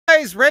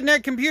guys,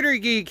 Redneck Computer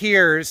Geek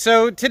here.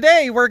 So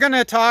today we're going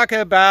to talk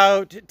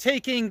about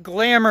taking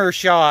glamour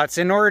shots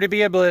in order to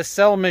be able to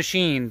sell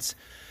machines.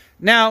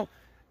 Now,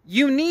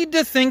 you need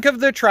to think of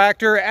the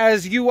tractor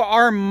as you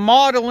are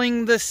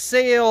modeling the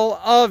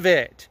sale of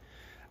it.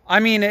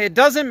 I mean, it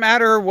doesn't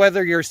matter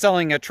whether you're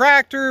selling a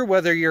tractor,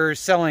 whether you're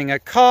selling a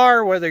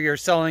car, whether you're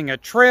selling a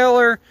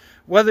trailer,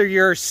 whether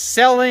you're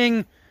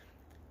selling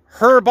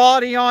her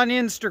body on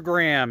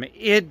Instagram.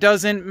 It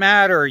doesn't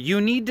matter.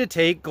 You need to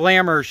take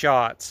glamour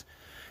shots.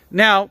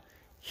 Now,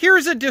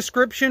 here's a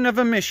description of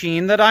a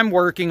machine that I'm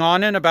working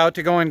on and about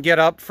to go and get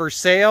up for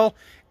sale.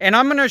 And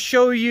I'm going to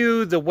show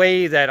you the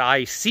way that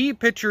I see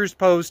pictures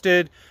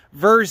posted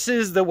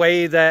versus the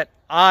way that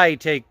I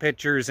take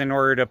pictures in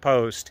order to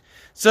post.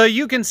 So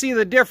you can see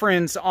the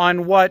difference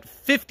on what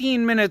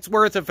 15 minutes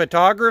worth of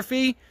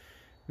photography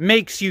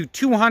makes you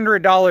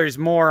 $200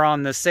 more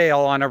on the sale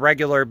on a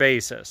regular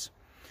basis.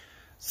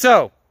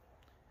 So,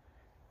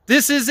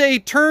 this is a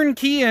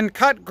turnkey and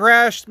cut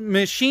grass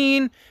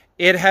machine.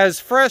 It has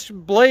fresh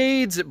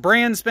blades,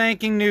 brand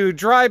spanking new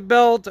drive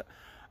belt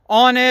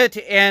on it,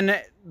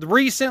 and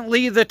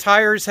recently the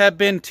tires have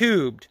been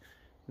tubed.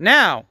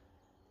 Now,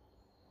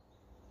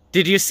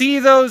 did you see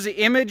those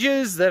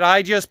images that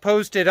I just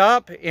posted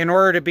up in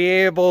order to be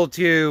able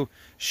to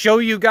show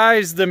you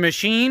guys the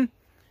machine?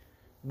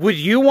 Would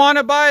you want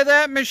to buy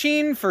that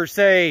machine for,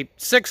 say,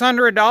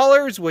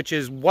 $600, which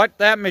is what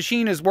that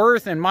machine is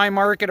worth in my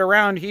market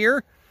around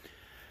here?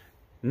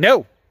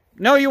 No.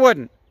 No, you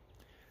wouldn't.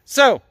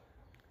 So,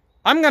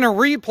 I'm going to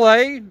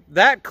replay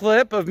that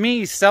clip of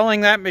me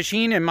selling that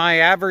machine in my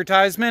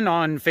advertisement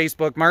on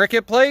Facebook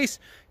Marketplace,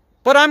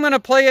 but I'm going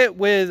to play it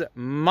with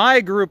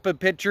my group of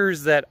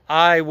pictures that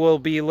I will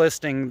be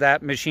listing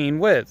that machine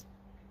with.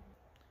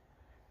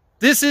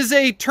 This is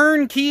a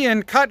turnkey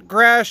and cut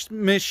grass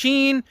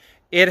machine.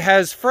 It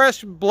has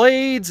fresh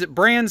blades,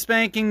 brand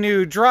spanking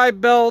new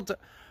drive belt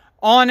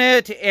on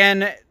it,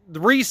 and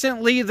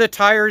recently the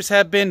tires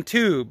have been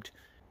tubed.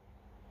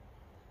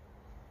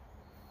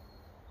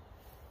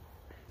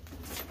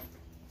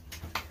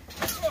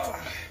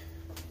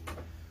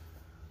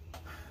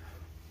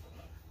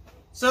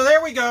 So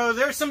there we go.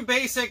 There's some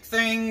basic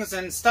things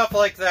and stuff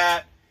like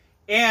that.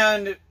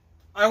 And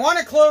I want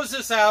to close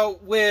this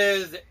out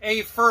with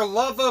a for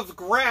love of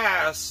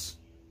grass,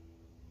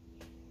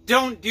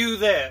 don't do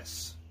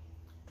this.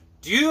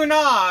 Do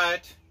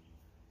not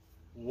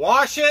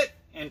wash it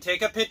and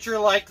take a picture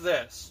like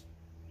this.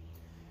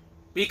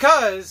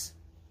 Because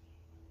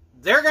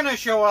they're going to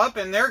show up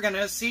and they're going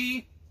to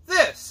see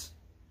this.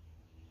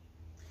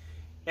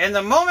 And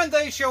the moment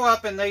they show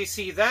up and they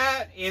see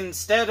that,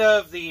 instead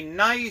of the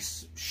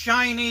nice,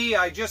 shiny,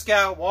 I just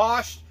got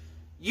washed,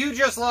 you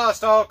just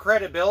lost all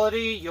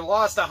credibility. You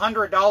lost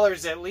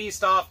 $100 at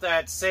least off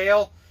that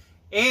sale.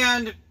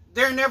 And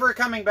they're never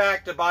coming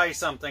back to buy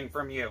something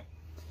from you.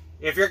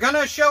 If you're going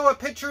to show a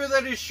picture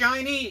that is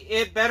shiny,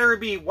 it better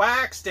be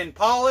waxed and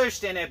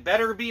polished, and it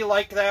better be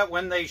like that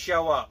when they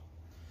show up.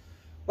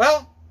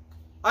 Well,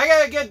 I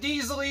got to get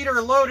Diesel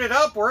Eater loaded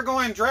up. We're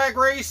going drag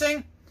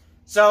racing.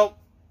 So,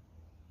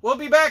 we'll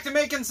be back to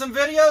making some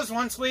videos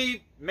once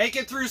we make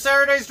it through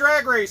Saturday's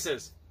drag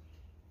races.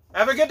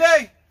 Have a good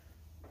day.